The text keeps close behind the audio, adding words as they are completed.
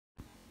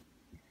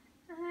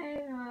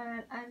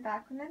I'm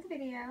back with another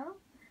video.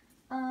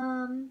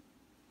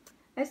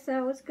 I said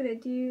I was gonna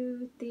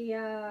do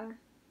the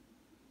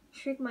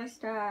Shrink My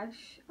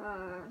Stash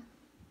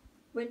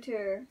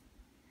winter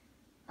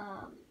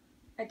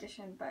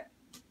edition, but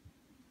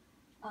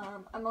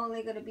I'm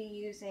only gonna be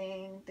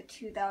using the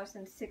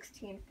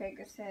 2016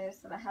 fragrances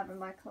that I have in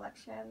my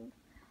collection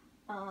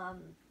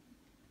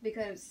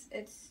because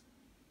it's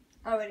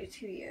already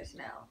 2 years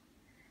now.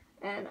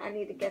 And I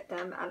need to get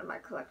them out of my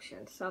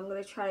collection. So I'm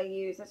going to try to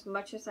use as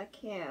much as I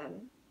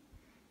can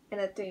in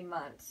the 3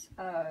 months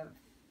of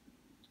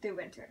the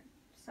winter.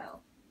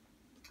 So,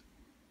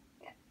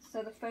 yeah.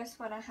 So the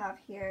first one I have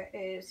here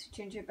is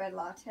Gingerbread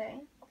Latte.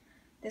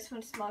 This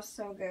one smells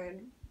so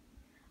good.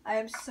 I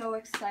am so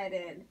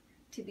excited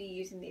to be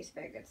using these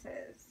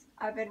fragrances.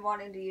 I've been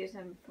wanting to use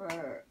them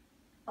for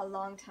a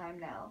long time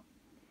now.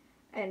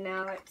 And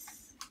now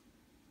it's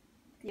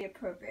the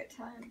appropriate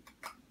time.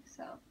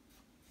 So...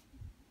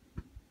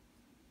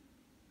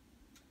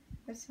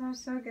 it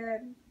smells so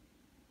good.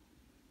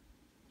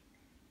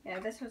 Yeah,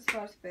 this one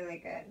smells really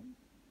good.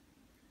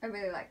 I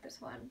really like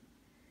this one.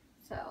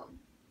 So,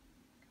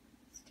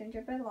 it's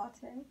Gingerbread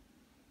Latte.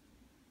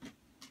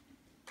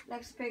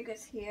 Next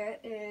fragrance here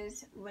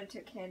is Winter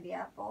Candy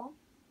Apple.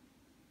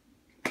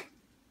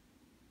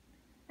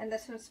 And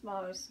this one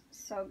smells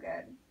so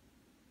good.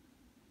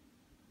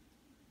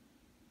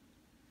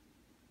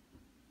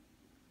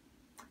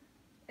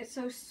 It's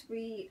so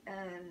sweet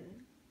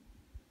and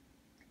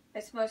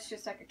it smells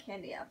just like a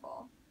candy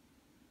apple.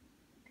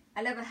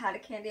 I never had a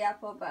candy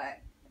apple, but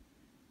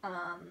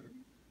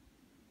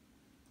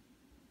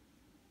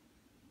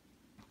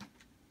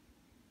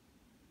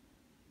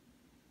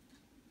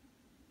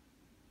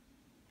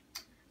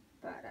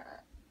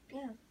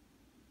yeah.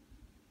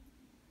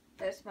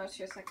 But it smells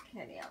just like a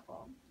candy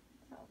apple.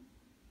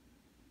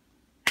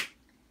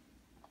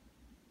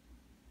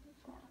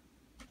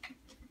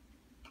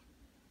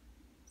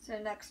 So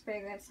next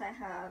fragrance I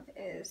have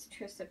is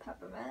Twisted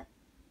Peppermint.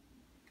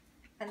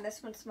 And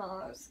this one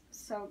smells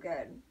so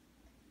good.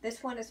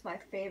 This one is my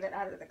favorite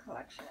out of the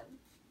collection.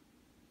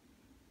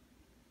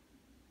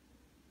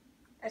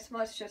 It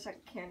smells just like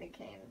a candy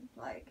cane.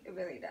 Like, it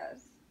really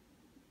does.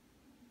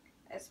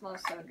 It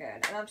smells so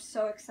good. And I'm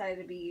so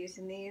excited to be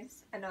using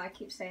these. I know I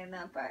keep saying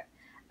that, but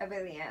I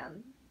really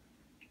am.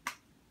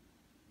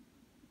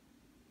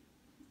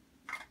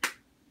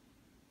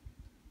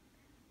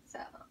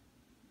 So,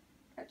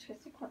 got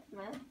Twisted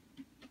Peppermint.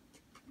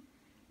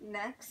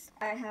 Next,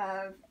 I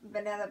have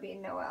Vanilla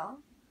Bean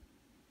Noel.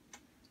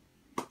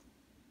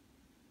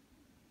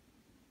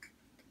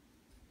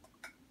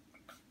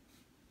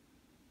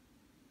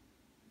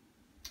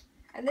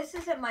 And this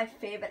isn't my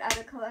favorite out of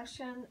the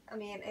collection. I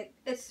mean,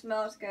 it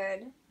smells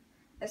good.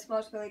 It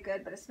smells really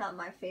good, but it's not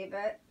my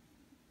favorite.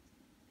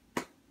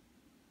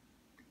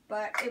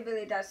 But it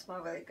really does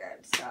smell really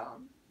good,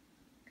 so...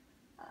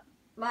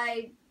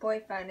 my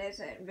boyfriend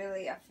isn't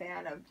really a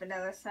fan of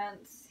vanilla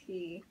scents.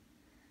 He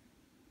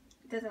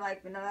doesn't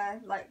like vanilla,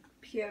 like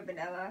pure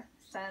vanilla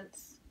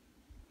scents,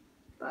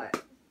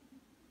 but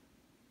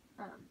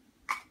yeah,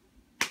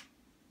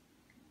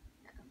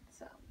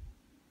 so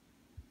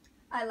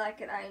I like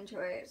it, I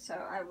enjoy it, so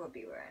I will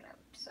be wearing it.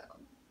 So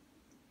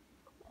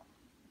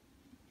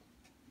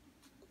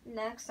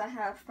next I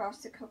have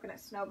Frosted Coconut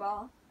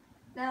Snowball.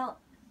 Now,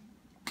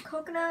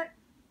 coconut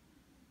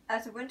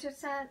as a winter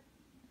scent,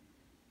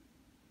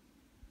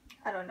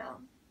 I don't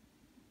know.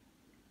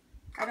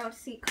 I don't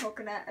see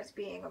coconut as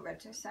being a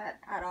winter scent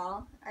at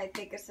all. I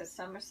think it's a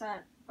summer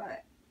scent,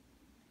 but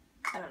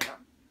I don't know.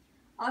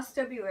 I'll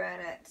still be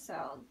wearing it,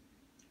 so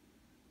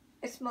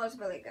it smells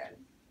really good.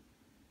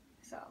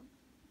 So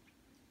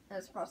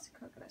that's Frosted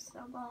Coconut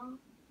Snowball.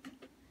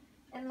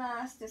 And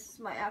last, this is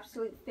my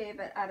absolute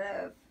favorite out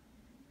of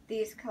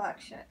this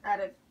collection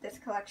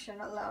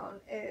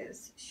alone,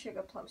 is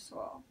Sugar Plum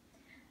Swirl.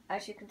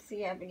 As you can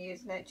see, I've been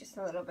using it just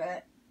a little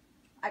bit.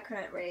 I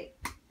couldn't wait.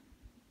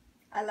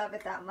 I love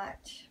it that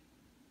much.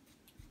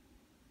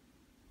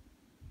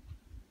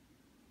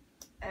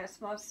 And it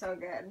smells so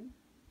good.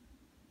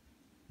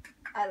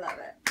 I love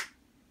it.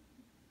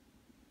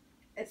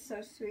 It's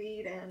so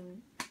sweet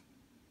and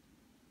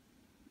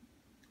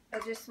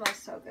it just smells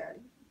so good.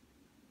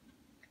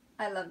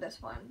 I love this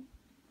one.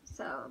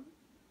 So,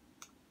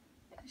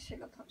 yeah,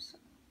 Sugar Plum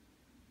Swirl.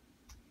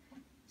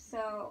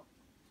 So,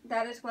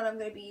 that is what I'm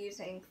going to be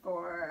using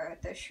for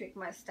the Shrink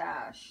My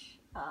Stash.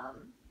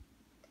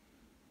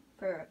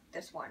 For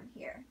this one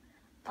here.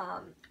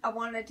 I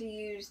wanted to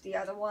use the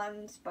other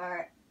ones,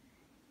 but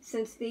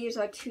since these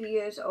are 2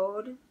 years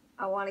old,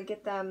 I want to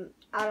get them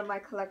out of my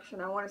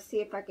collection. I want to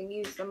see if I can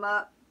use them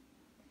up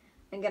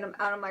and get them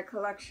out of my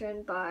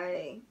collection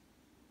by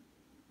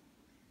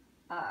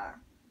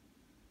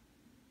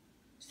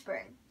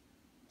spring.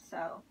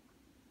 So,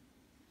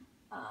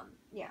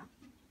 yeah.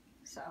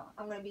 So,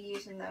 I'm going to be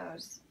using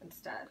those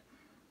instead.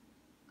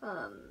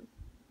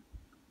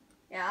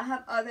 Yeah, I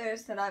have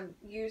others that I'm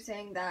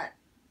using that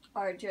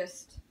are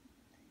just,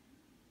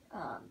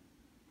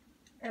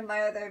 in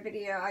my other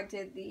video I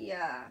did the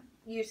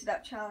Use It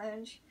Up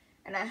challenge,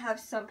 and I have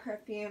some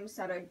perfumes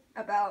that are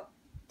about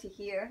to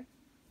here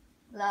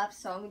left,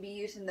 so I'm going to be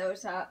using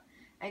those up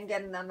and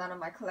getting them out of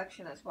my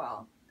collection as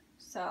well.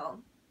 So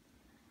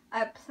I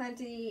have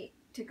plenty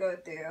to go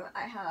through.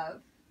 I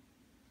have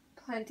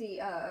plenty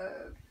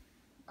of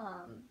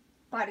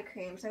body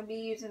creams. I'll be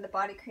using the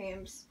body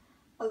creams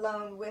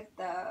alone with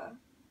the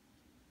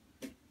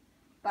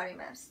body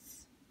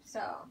mists.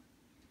 So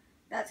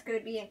that's going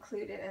to be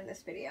included in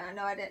this video. I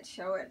know I didn't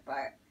show it,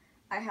 but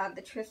I have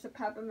the Trista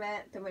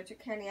Peppermint, the Winter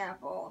Candy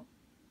Apple,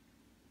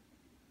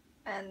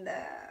 and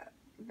the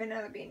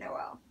Vanilla Bean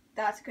Noel.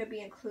 That's going to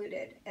be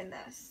included in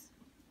this.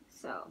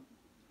 So,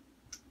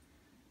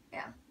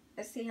 yeah.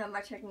 Let's see how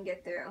much I can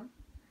get through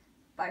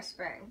by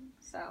spring.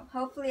 So,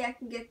 hopefully I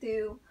can get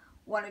through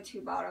 1 or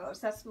 2 bottles.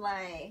 That's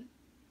my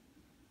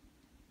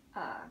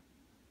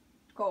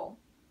goal,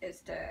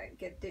 is to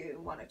get through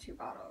 1 or 2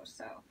 bottles.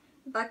 So,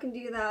 if I can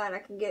do that and I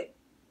can get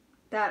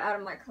that out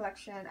of my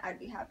collection, I'd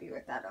be happy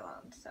with that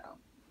alone. So,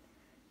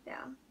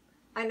 yeah.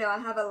 I know I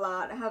have a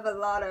lot. I have a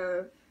lot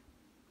of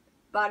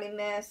body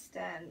mist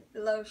and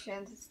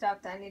lotions and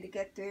stuff that I need to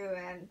get through,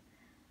 and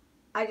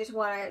I just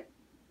want to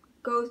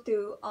go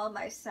through all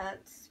my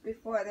scents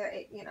before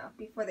they,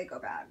 before they go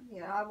bad.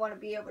 I want to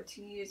be able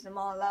to use them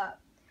all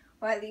up,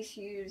 or at least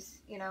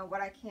use,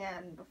 what I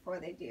can before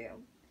they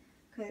do.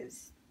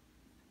 Because,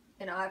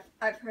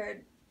 I've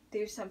heard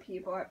through some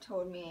people have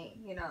told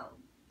me,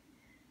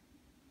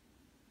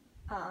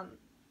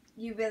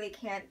 you really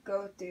can't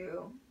go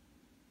through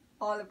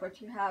all of what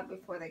you have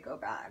before they go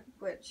bad,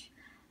 which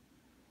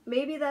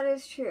maybe that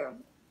is true.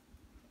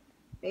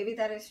 Maybe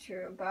that is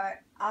true,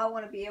 but I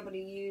want to be able to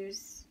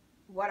use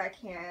what I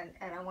can,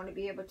 and I want to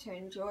be able to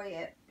enjoy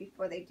it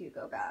before they do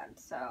go bad.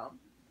 So,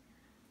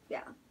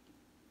 yeah.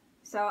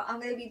 So, I'm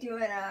going to be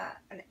doing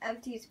an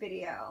empties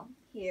video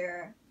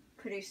here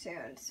pretty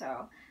soon.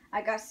 So,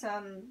 I got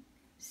some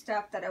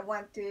stuff that I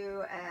went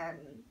through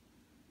and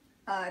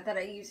that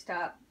I used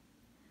up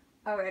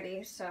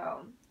already.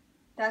 So,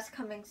 that's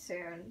coming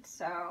soon.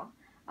 So,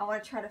 I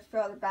want to try to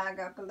fill the bag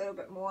up a little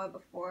bit more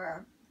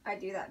before I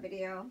do that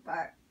video.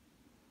 But,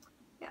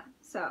 yeah.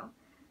 So,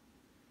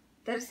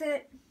 that's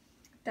it.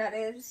 That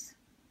is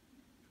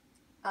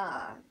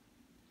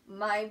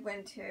my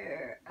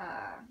winter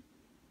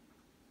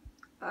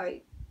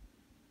I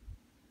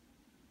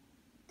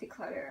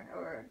declutter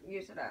or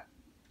use it up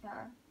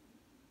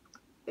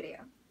video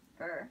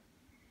for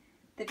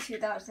the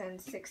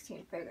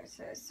 2016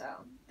 fragrances. So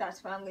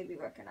that's what I'm going to be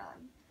working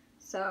on.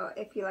 So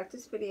if you like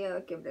this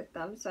video, give it a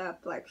thumbs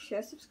up, like,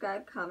 share,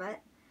 subscribe, comment,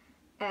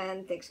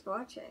 and thanks for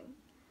watching.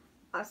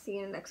 I'll see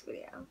you in the next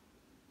video.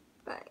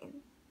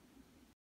 Bye.